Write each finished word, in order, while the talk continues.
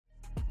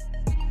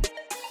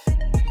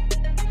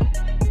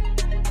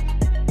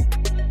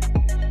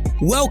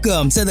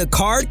Welcome to the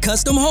Card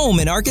Custom Home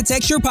and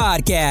Architecture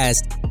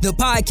Podcast, the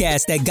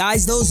podcast that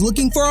guides those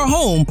looking for a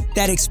home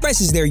that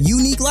expresses their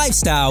unique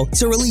lifestyle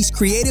to release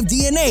creative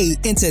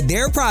DNA into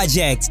their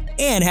project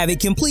and have it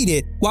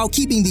completed while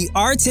keeping the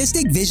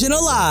artistic vision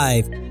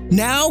alive.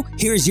 Now,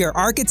 here's your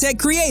architect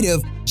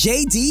creative,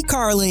 J.D.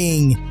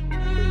 Carling.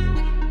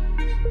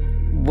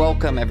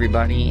 Welcome,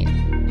 everybody.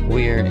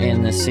 We're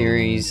in the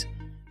series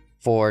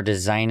for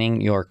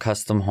designing your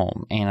custom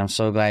home, and I'm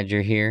so glad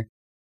you're here.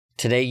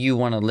 Today you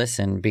want to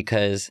listen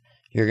because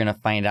you're going to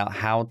find out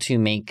how to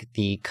make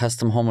the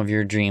custom home of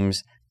your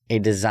dreams a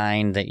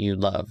design that you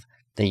love,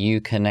 that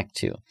you connect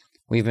to.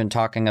 We've been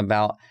talking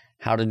about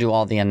how to do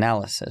all the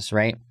analysis,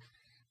 right?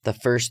 The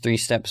first 3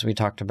 steps we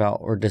talked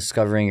about were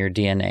discovering your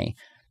DNA,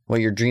 what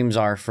your dreams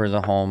are for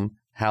the home,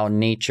 how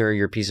nature,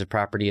 your piece of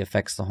property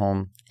affects the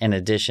home, in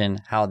addition,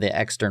 how the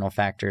external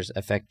factors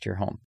affect your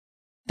home.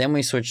 Then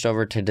we switched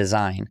over to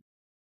design.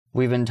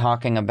 We've been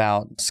talking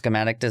about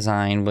schematic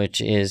design, which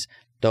is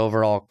the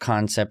overall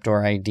concept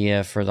or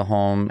idea for the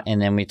home.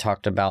 And then we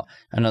talked about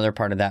another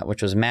part of that,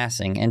 which was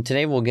massing. And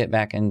today we'll get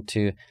back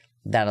into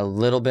that a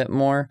little bit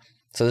more.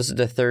 So this is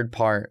the third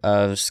part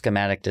of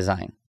schematic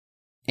design.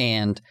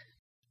 And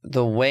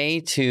the way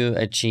to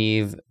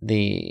achieve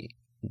the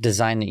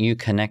design that you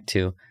connect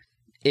to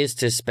is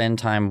to spend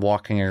time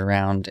walking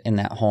around in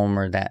that home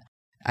or that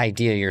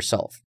idea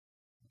yourself.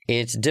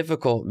 It's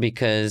difficult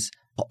because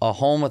a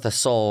home with a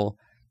soul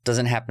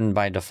doesn't happen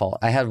by default.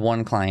 I had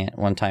one client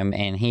one time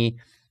and he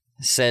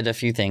said a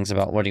few things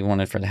about what he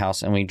wanted for the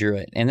house and we drew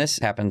it. And this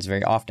happens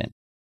very often.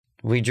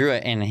 We drew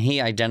it and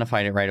he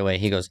identified it right away.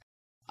 He goes,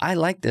 I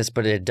like this,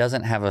 but it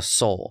doesn't have a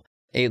soul.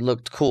 It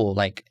looked cool.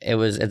 Like it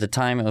was at the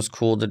time, it was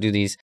cool to do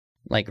these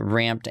like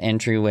ramped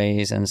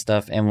entryways and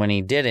stuff. And when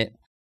he did it,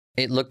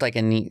 it looked like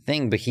a neat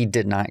thing, but he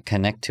did not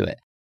connect to it.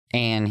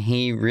 And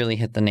he really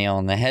hit the nail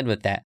on the head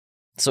with that.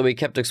 So we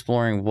kept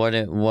exploring what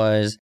it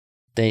was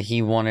that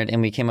he wanted,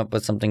 and we came up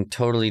with something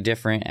totally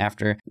different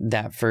after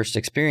that first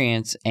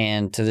experience.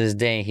 And to this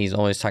day, he's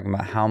always talking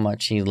about how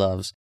much he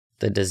loves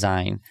the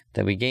design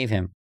that we gave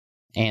him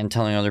and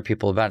telling other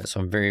people about it. So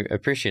I'm very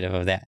appreciative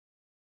of that.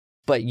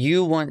 But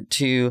you want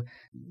to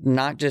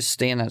not just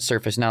stay on that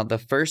surface. Now, the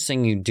first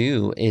thing you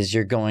do is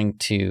you're going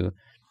to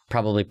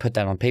probably put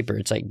that on paper.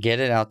 It's like get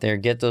it out there,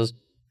 get those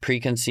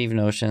preconceived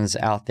notions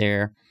out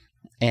there,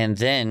 and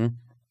then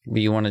what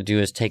you want to do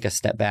is take a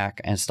step back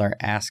and start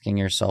asking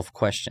yourself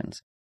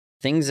questions.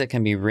 Things that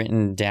can be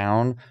written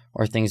down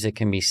or things that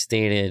can be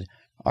stated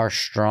are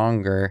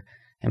stronger,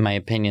 in my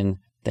opinion,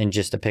 than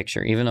just a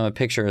picture. Even though a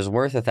picture is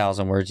worth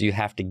 1,000 words, you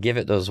have to give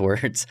it those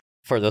words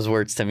for those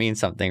words to mean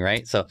something,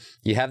 right? So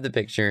you have the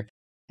picture,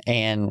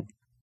 and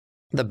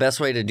the best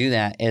way to do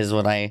that is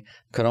what I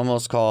could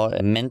almost call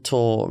a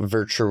mental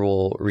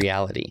virtual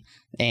reality.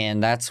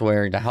 And that's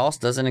where the house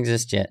doesn't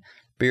exist yet,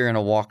 but you're going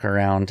to walk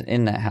around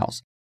in that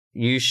house.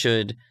 You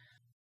should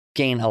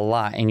gain a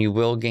lot, and you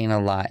will gain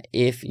a lot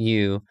if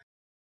you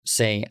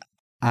say,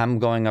 I'm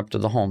going up to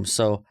the home.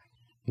 So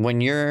when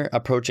you're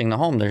approaching the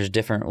home, there's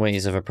different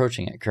ways of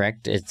approaching it,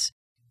 correct? It's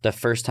the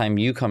first time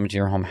you come to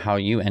your home, how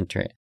you enter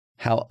it,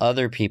 how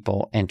other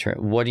people enter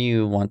it. What do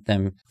you want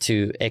them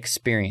to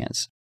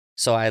experience?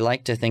 So I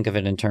like to think of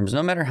it in terms,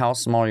 no matter how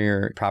small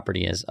your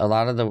property is, a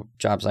lot of the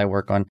jobs I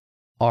work on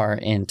are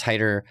in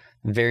tighter,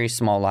 very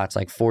small lots,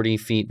 like 40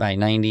 feet by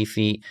 90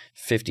 feet,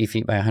 50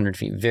 feet by 100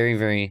 feet, very,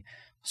 very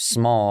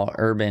small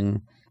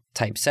urban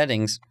type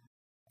settings.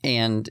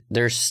 And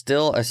there's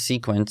still a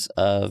sequence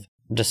of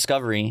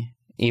discovery,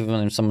 even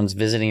when someone's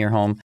visiting your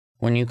home,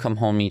 when you come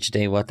home each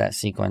day, what that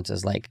sequence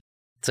is like.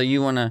 So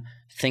you want to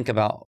think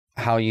about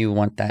how you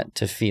want that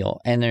to feel.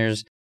 And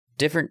there's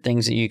different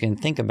things that you can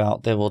think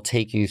about that will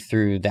take you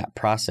through that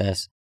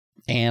process.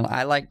 And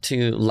I like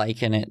to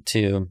liken it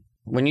to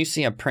when you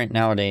see a print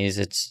nowadays,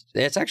 it's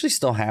actually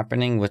still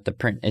happening with the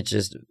print. It's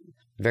just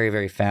very,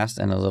 very fast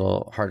and a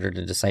little harder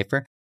to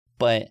decipher.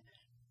 But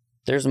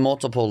there's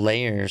multiple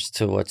layers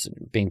to what's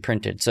being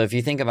printed. So if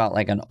you think about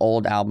like an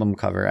old album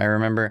cover, I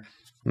remember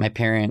my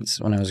parents,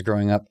 when I was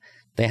growing up,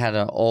 they had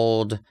an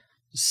old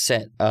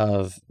set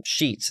of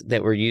sheets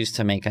that were used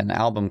to make an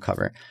album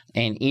cover.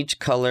 And each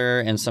color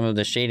and some of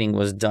the shading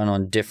was done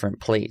on different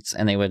plates.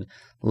 And they would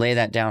lay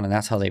that down, and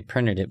that's how they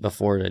printed it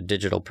before the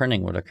digital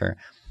printing would occur.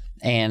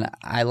 And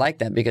I like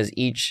that because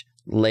each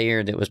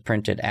layer that was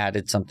printed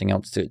added something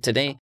else to it.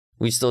 Today,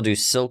 we still do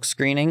silk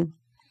screening,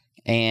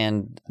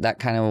 and that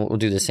kind of will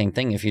do the same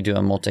thing if you do a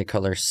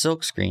multicolor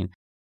silk screen.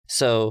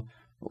 So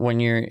when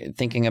you're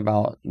thinking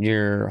about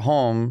your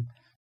home,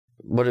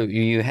 when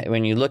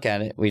you look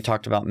at it, we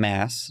talked about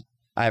mass.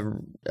 I've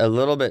a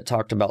little bit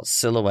talked about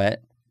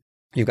silhouette.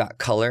 You've got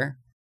color,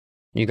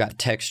 you got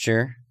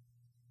texture,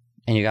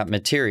 and you got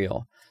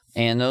material.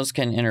 And those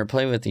can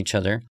interplay with each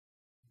other.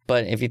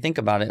 But if you think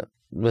about it,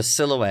 with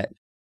silhouette,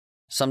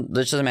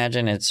 let's just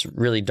imagine it's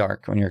really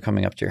dark when you're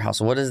coming up to your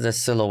house. What does the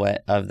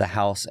silhouette of the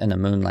house in the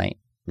moonlight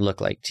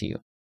look like to you?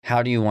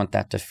 How do you want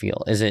that to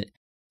feel? Is it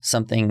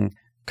something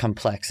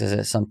complex? Is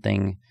it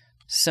something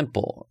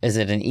simple? Is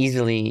it an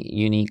easily,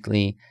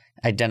 uniquely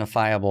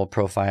identifiable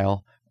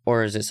profile?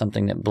 or is it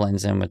something that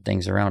blends in with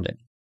things around it?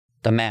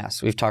 The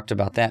mass, we've talked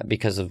about that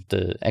because of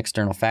the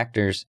external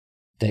factors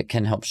that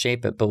can help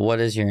shape it. But what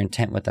is your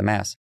intent with the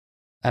mass?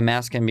 A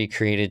mass can be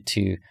created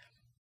to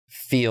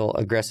feel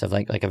aggressive,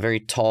 like a very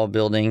tall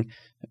building.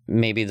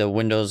 Maybe the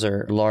windows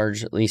are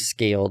largely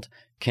scaled,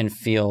 can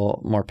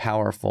feel more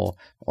powerful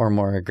or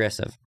more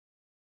aggressive.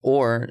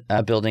 Or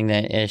a building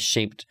that is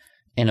shaped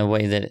in a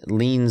way that it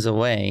leans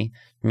away,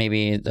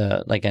 maybe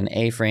like an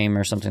A-frame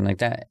or something like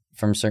that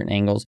from certain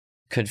angles,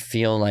 could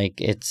feel like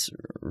it's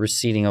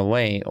receding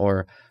away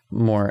or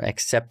more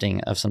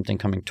accepting of something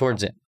coming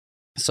towards it.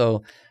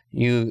 So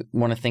you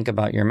want to think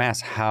about your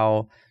mass.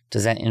 How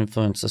does that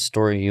influence the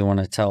story you want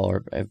to tell?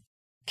 Or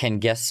can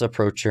guests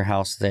approach your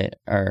house that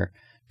are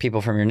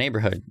people from your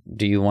neighborhood?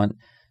 Do you want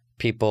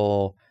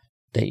people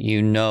that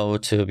you know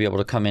to be able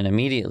to come in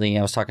immediately?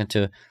 I was talking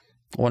to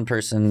one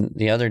person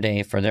the other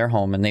day for their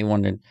home, and they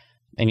wanted,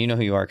 and you know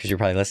who you are because you're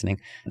probably listening,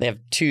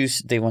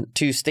 they want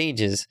 2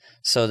 stages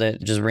so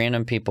that just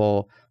random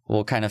people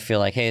will kind of feel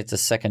like, hey, it's a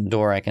second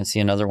door. I can see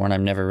another one.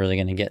 I'm never really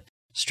going to get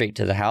straight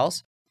to the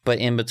house. But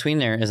in between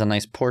there is a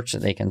nice porch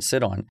that they can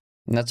sit on.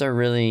 And that's a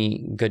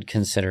really good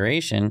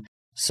consideration.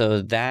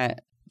 So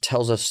that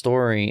tells a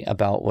story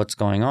about what's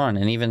going on.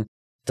 And even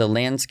the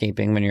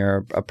landscaping, when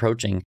you're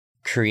approaching,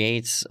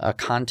 creates a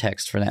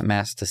context for that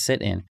mass to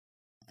sit in.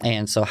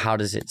 And so how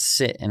does it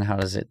sit and how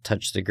does it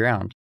touch the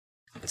ground?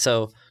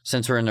 So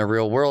since we're in the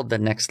real world, the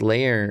next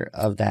layer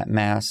of that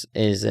mass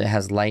is it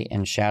has light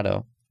and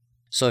shadow.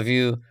 So if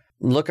you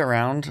look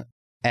around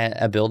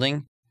at a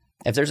building,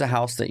 if there's a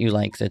house that you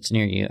like that's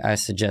near you, I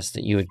suggest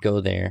that you would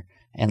go there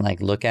and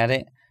look at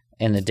it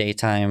in the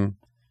daytime,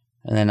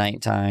 in the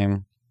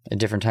nighttime, at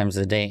different times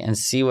of the day, and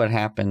see what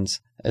happens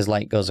as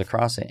light goes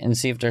across it, and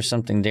see if there's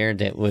something there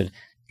that would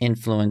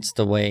influence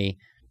the way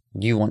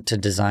you want to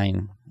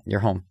design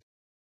your home.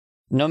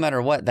 No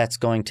matter what, that's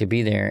going to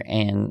be there,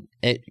 and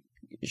it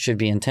should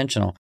be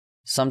intentional.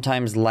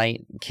 Sometimes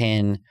light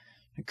can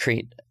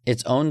create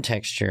its own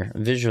texture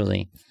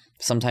visually.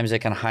 Sometimes it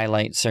can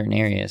highlight certain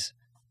areas.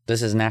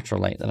 This is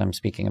natural light that I'm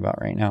speaking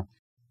about right now.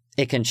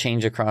 It can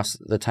change across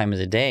the time of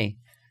the day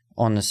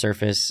on the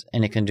surface,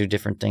 and it can do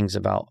different things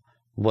about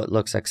what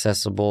looks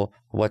accessible,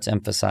 what's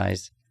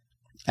emphasized.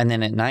 And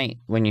then at night,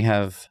 when you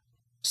have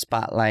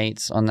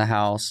spotlights on the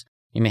house,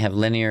 you may have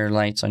linear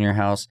lights on your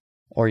house,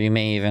 or you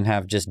may even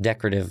have just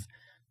decorative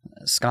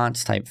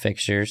sconce type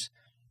fixtures.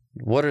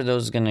 What are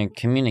those going to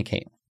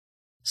communicate?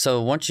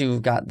 So once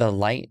you've got the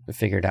light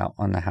figured out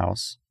on the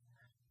house,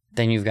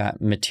 then you've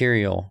got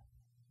material.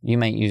 You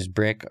might use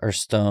brick or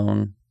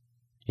stone.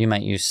 You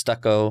might use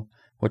stucco,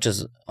 which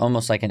is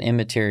almost like an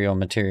immaterial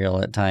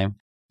material at times.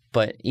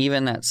 But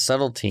even that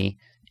subtlety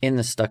in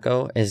the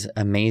stucco is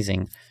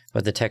amazing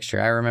with the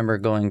texture. I remember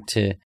going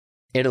to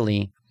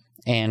Italy,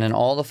 and in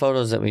all the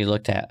photos that we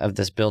looked at of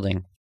this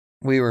building,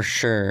 we were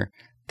sure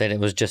that it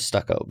was just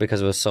stucco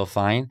because it was so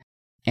fine.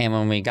 And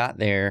when we got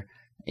there,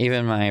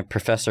 even my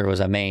professor was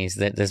amazed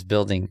that this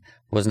building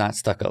was not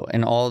stucco.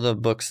 In all the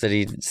books that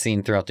he'd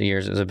seen throughout the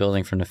years, it was a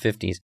building from the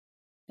 50s,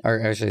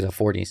 or actually the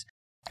 40s.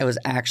 It was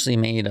actually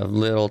made of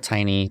little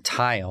tiny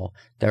tile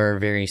that were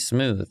very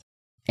smooth.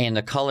 And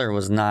the color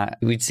was not,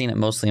 we'd seen it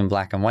mostly in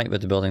black and white,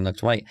 but the building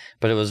looked white.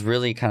 But it was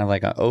really kind of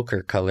like an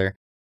ochre color.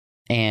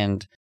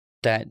 And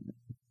that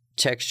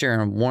texture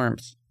and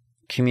warmth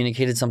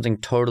communicated something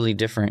totally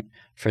different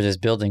for this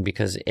building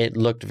because it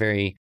looked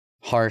very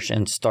harsh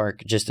and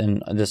stark just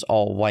in this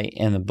all white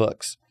in the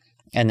books.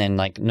 And then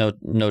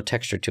no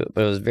texture to it.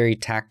 But it was very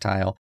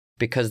tactile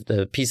because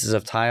the pieces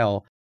of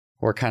tile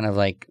were kind of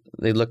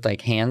they looked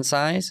like hand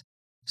size.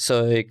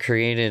 So it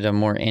created a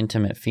more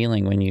intimate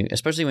feeling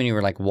especially when you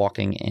were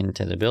walking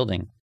into the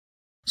building.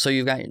 So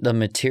you've got the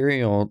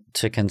material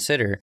to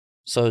consider.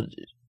 So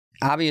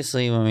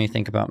obviously when we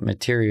think about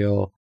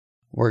material,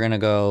 we're going to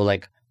go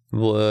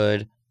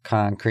wood,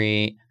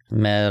 concrete,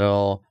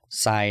 metal,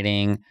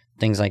 siding,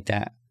 things like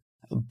that.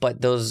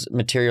 But those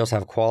materials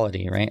have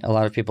quality, right? A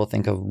lot of people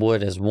think of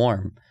wood as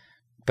warm,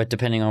 but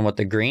depending on what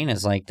the grain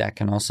is like, that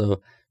can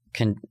also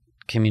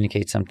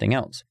communicate something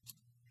else.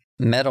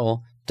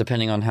 Metal,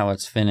 depending on how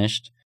it's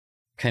finished,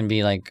 can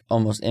be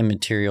almost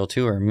immaterial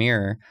too, or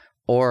mirror,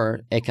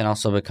 or it can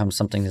also become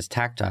something that's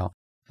tactile.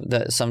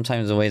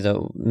 Sometimes the way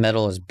the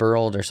metal is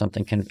burled or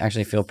something can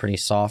actually feel pretty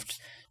soft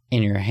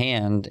in your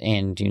hand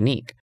and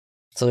unique.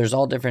 So there's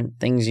all different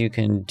things you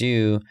can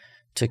do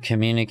to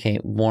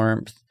communicate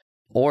warmth,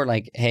 or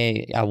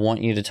hey, I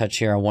want you to touch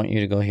here, I want you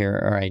to go here,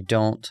 or I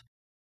don't,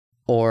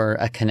 or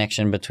a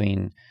connection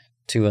between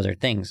two other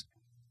things.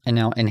 And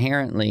now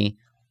inherently,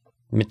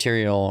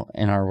 material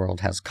in our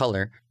world has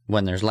color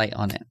when there's light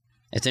on it.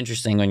 It's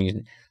interesting when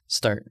you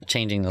start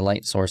changing the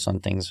light source on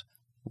things,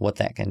 what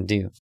that can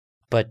do.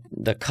 But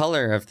the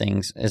color of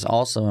things is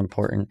also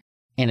important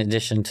in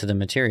addition to the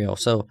material.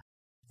 So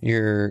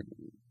your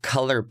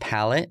color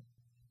palette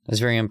is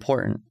very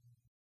important.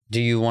 Do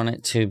you want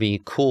it to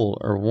be cool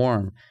or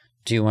warm?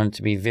 Do you want it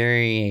to be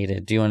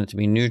variated? Do you want it to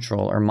be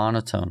neutral or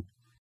monotone?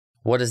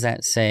 What does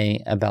that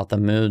say about the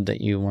mood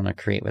that you want to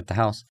create with the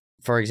house?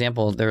 For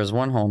example, there was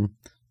one home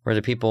where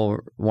the people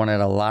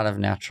wanted a lot of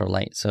natural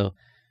light. So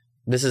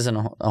this isn't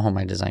a home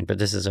I designed, but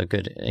this is a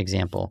good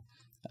example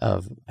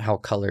of how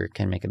color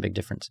can make a big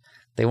difference.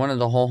 They wanted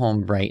the whole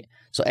home bright,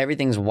 so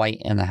everything's white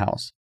in the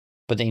house.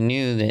 But they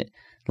knew that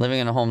living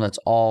in a home that's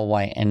all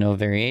white and no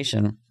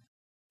variation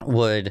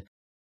would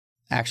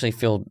actually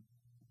feel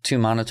too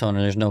monotone,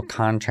 and there's no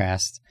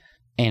contrast,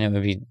 and it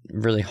would be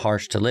really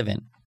harsh to live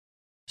in.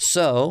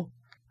 So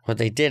what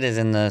they did is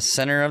in the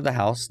center of the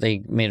house,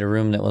 they made a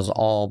room that was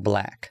all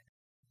black,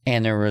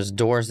 and there was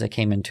doors that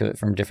came into it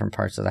from different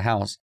parts of the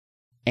house.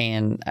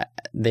 And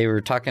they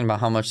were talking about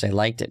how much they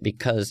liked it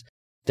because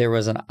there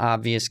was an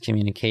obvious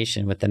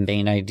communication with the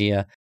main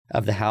idea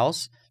of the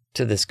house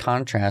to this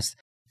contrast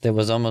that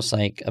was almost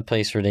like a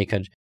place where they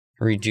could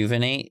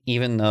rejuvenate,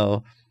 even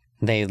though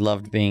they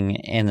loved being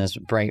in this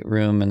bright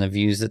room and the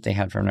views that they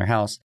had from their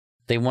house.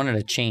 They wanted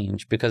a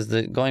change because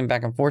the going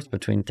back and forth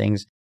between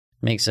things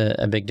makes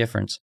a big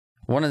difference.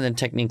 One of the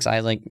techniques I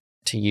like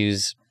to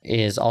use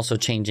is also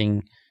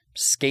changing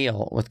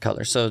scale with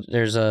color. So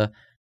there's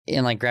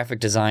in like graphic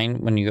design,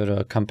 when you go to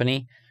a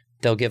company,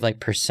 they'll give like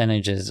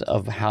percentages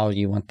of how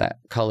you want that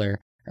color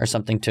or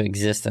something to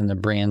exist in the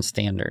brand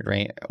standard,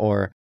 right?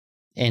 Or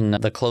in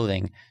the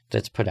clothing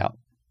that's put out.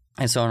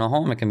 And so in a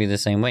home, it can be the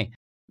same way.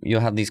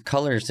 You'll have these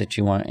colors that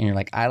you want, and you're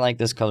like, I like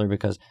this color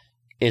because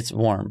it's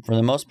warm. For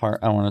the most part,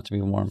 I want it to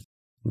be warm.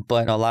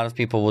 But a lot of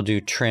people will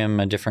do trim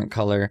a different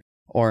color,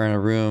 or in a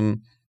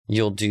room,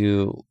 you'll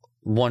do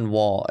one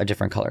wall a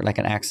different color, like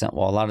an accent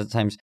wall. A lot of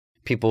times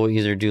people will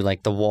either do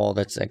like the wall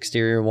that's the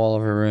exterior wall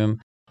of a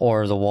room,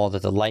 or the wall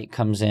that the light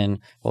comes in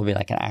will be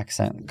like an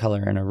accent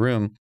color in a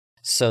room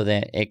so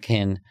that it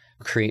can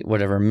create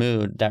whatever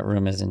mood that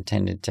room is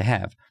intended to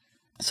have.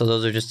 So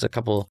those are just a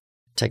couple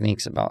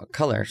techniques about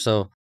color.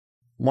 So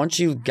once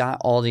you've got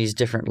all these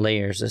different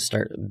layers that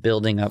start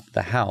building up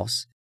the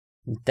house,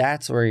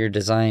 that's where your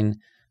design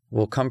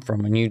will come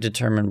from when you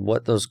determine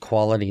what those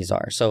qualities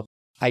are. So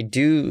I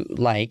do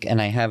like,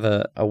 and I have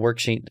a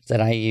worksheet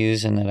that I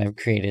use and that I've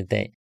created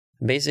that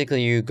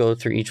basically you go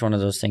through each one of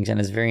those things, and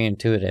it's very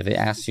intuitive. It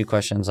asks you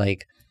questions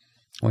like,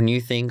 when you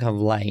think of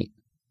light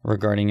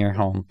regarding your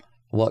home,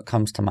 what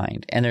comes to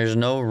mind? And there's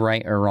no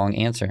right or wrong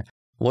answer.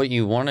 What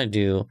you want to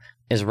do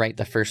is write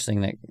the first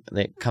thing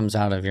that comes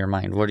out of your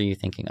mind. What are you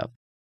thinking of?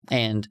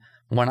 And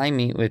when I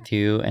meet with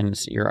you and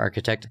your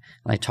architect,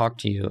 and I talk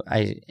to you,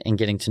 and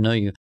getting to know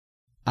you,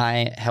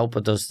 I help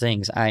with those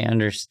things. I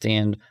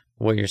understand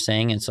what you're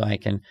saying, and so I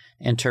can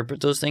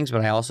interpret those things,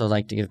 but I also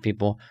like to give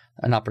people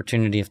an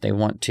opportunity if they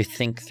want to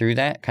think through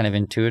that kind of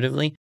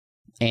intuitively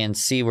and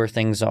see where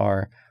things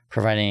are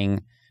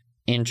providing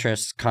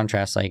interest,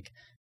 contrast. Like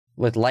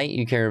with light,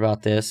 you care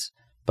about this,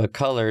 but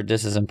color,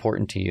 this is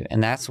important to you.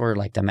 And that's where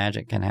like the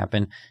magic can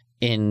happen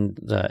in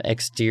the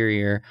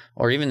exterior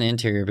or even the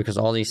interior, because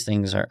all these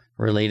things are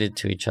related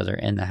to each other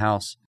in the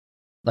house,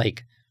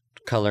 like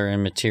color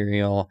and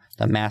material,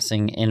 the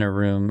massing in a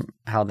room,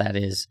 how that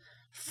is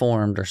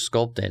formed or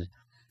sculpted.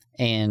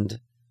 And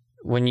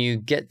when you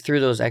get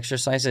through those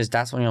exercises,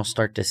 that's when you'll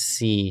start to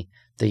see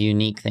the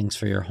unique things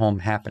for your home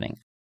happening.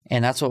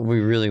 And that's what we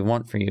really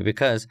want for you,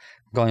 because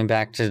going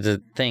back to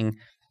the thing,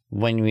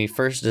 when we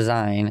first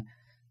design,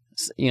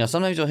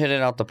 sometimes you'll hit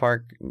it out the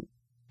park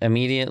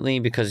immediately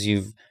because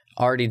you've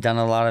already done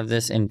a lot of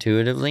this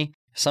intuitively.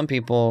 Some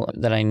people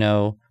that I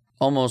know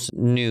almost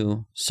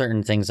knew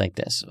certain things like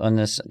this. On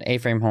this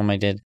A-frame home I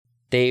did,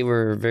 they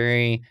were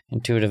very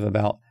intuitive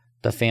about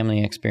the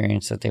family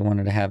experience that they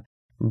wanted to have.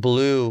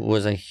 Blue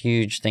was a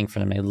huge thing for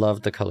them. They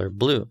loved the color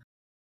blue.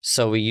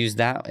 So we used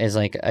that as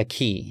like a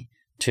key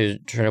to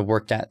try to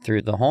work that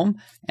through the home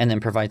and then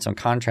provide some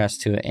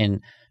contrast to it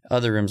in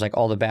other rooms. Like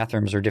all the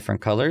bathrooms are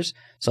different colors.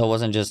 So it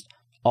wasn't just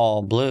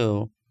all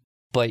blue,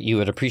 but you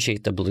would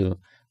appreciate the blue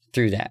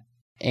through that.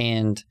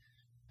 And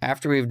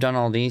after we've done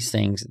all these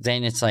things,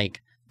 then it's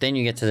like, then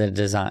you get to the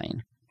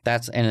design.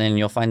 And then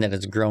you'll find that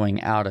it's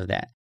growing out of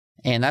that.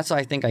 And that's what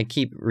I think I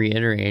keep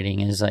reiterating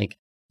is like,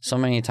 so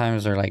many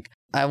times they're like,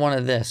 I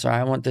wanted this, or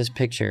I want this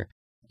picture.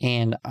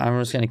 And I'm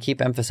just going to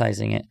keep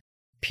emphasizing it.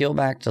 Peel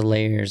back the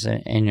layers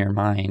in your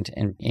mind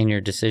and in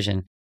your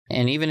decision.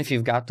 And even if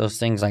you've got those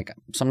things, like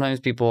sometimes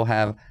people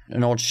have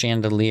an old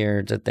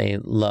chandelier that they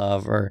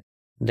love, or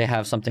they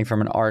have something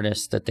from an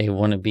artist that they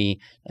want to be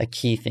a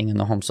key thing in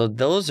the home. So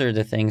those are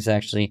the things that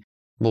actually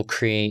will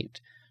create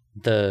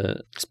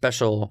the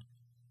special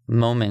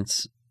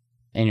moments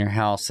in your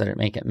house that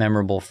make it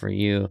memorable for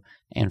you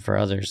and for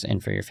others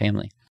and for your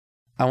family.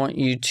 I want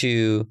you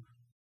to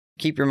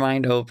keep your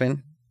mind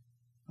open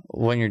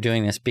when you're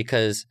doing this,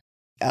 because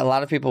a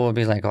lot of people will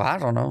be like, oh, I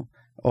don't know,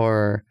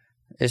 or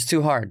it's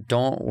too hard.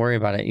 Don't worry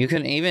about it. You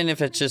can, even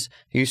if it's just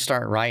you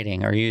start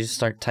writing or you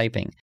start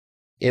typing,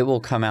 it will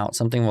come out.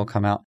 Something will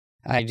come out.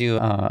 I do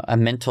a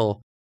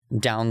mental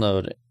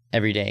download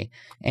every day,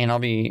 and I'll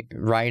be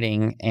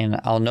writing,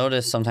 and I'll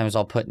notice sometimes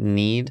I'll put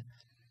need,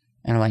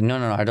 and I'm like,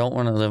 no, I don't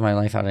want to live my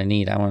life out of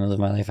need. I want to live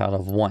my life out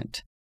of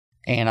want,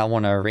 and I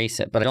want to erase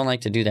it, but I don't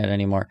like to do that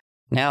anymore.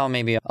 Now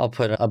maybe I'll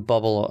put a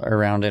bubble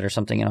around it or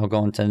something, and I'll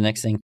go into the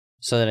next thing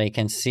so that I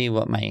can see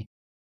what my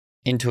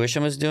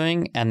intuition was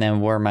doing and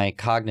then where my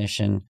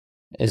cognition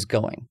is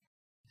going.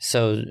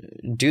 So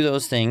do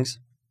those things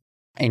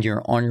and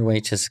you're on your way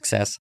to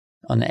success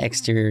on the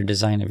exterior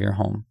design of your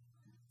home.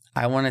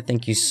 I want to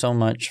thank you so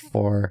much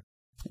for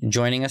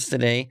joining us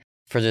today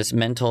for this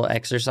mental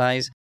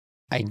exercise.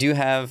 I do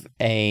have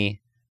a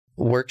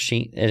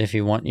worksheet that if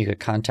you want, you could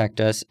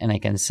contact us and I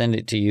can send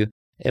it to you.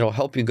 It'll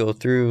help you go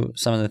through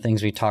some of the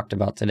things we talked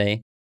about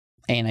today.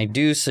 And I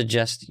do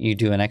suggest you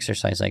do an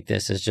exercise like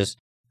this, is just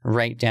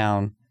write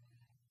down,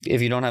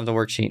 if you don't have the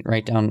worksheet,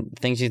 write down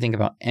things you think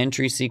about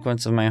entry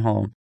sequence of my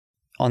home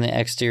on the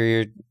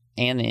exterior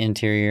and the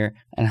interior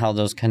and how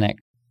those connect.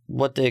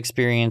 What the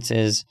experience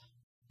is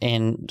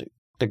in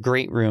the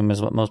great room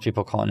is what most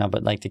people call it now,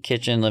 but like the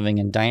kitchen, living,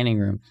 and dining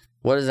room.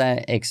 What is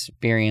that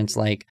experience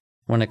like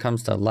when it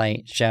comes to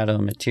light, shadow,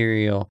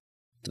 material,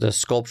 the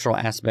sculptural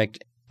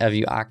aspect of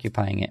you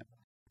occupying it?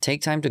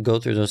 Take time to go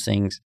through those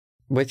things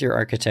with your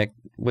architect,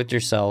 with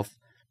yourself,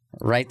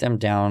 write them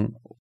down.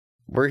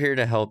 We're here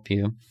to help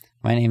you.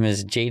 My name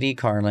is JD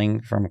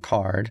Carling from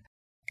Card,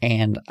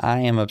 and I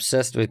am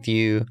obsessed with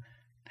you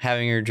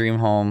having your dream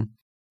home,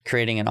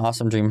 creating an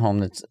awesome dream home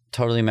that's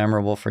totally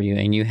memorable for you,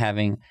 and you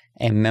having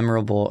a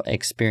memorable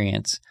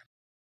experience.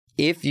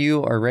 If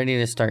you are ready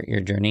to start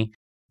your journey,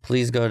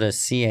 please go to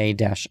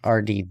ca-rd.com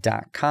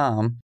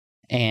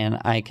and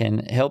I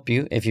can help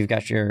you if you've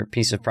got your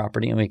piece of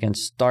property, and we can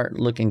start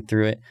looking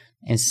through it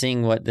and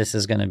seeing what this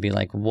is going to be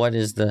like. What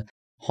is the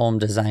home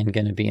design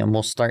going to be? And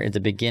we'll start at the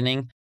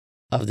beginning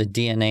of the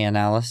DNA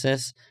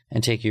analysis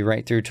and take you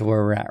right through to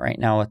where we're at right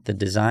now with the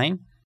design.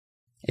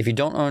 If you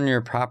don't own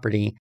your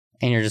property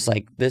and you're just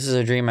like, this is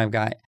a dream I've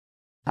got,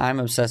 I'm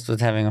obsessed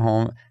with having a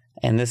home,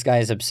 and this guy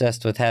is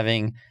obsessed with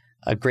having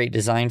a great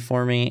design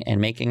for me and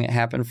making it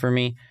happen for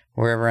me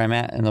wherever I'm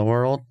at in the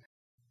world,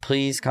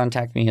 please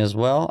contact me as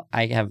well.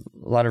 I have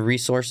a lot of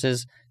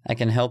resources I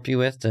can help you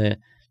with to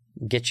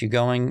get you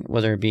going,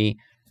 whether it be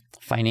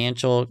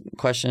financial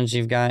questions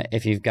you've got,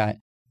 if you've got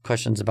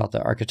questions about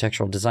the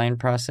architectural design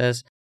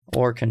process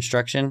or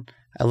construction.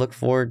 I look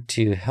forward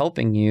to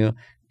helping you,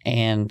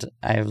 and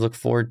I look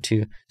forward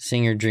to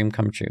seeing your dream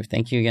come true.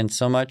 Thank you again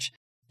so much,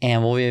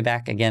 and we'll be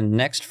back again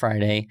next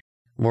Friday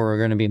where we're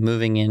going to be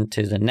moving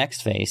into the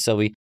next phase. So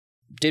we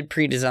did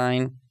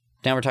pre-design.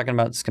 Now we're talking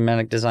about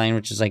schematic design,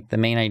 which is like the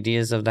main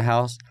ideas of the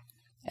house.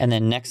 And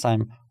then next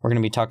time, we're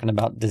going to be talking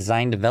about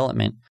design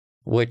development,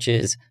 which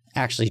is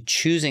actually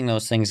choosing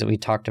those things that we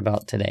talked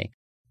about today.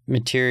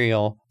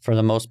 Material for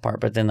the most part,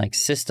 but then like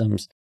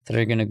systems that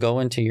are going to go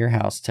into your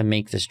house to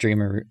make this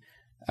dream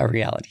a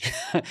reality.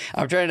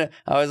 I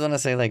always want to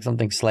say like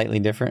something slightly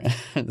different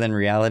than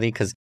reality,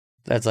 because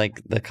that's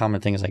like the common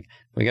thing is like,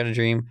 we got a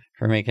dream,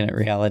 we're making it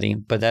reality.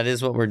 But that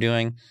is what we're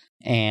doing.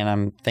 And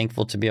I'm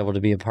thankful to be able to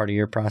be a part of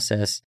your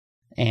process.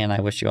 And I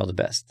wish you all the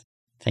best.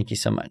 Thank you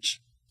so much.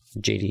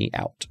 JD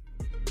out.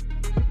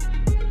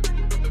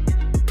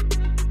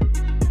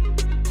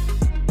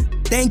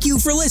 Thank you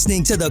for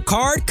listening to the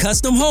Card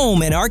Custom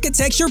Home and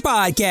Architecture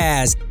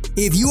Podcast.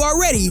 If you are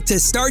ready to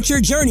start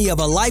your journey of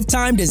a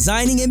lifetime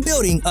designing and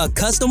building a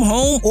custom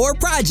home or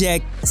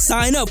project,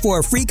 sign up for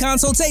a free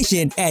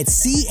consultation at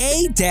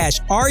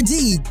ca-rd.com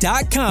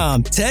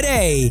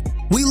today.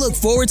 We look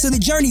forward to the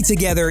journey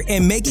together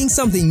and making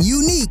something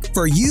unique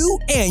for you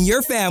and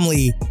your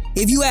family.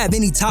 If you have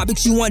any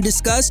topics you want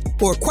discussed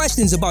or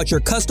questions about your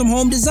custom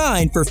home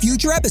design for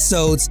future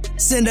episodes,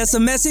 send us a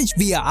message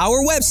via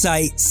our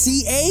website,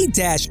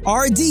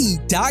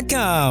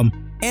 ca-rd.com.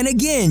 And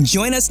again,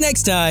 join us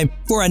next time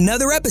for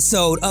another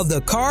episode of the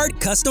Card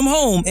Custom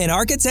Home and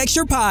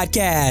Architecture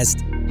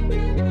Podcast.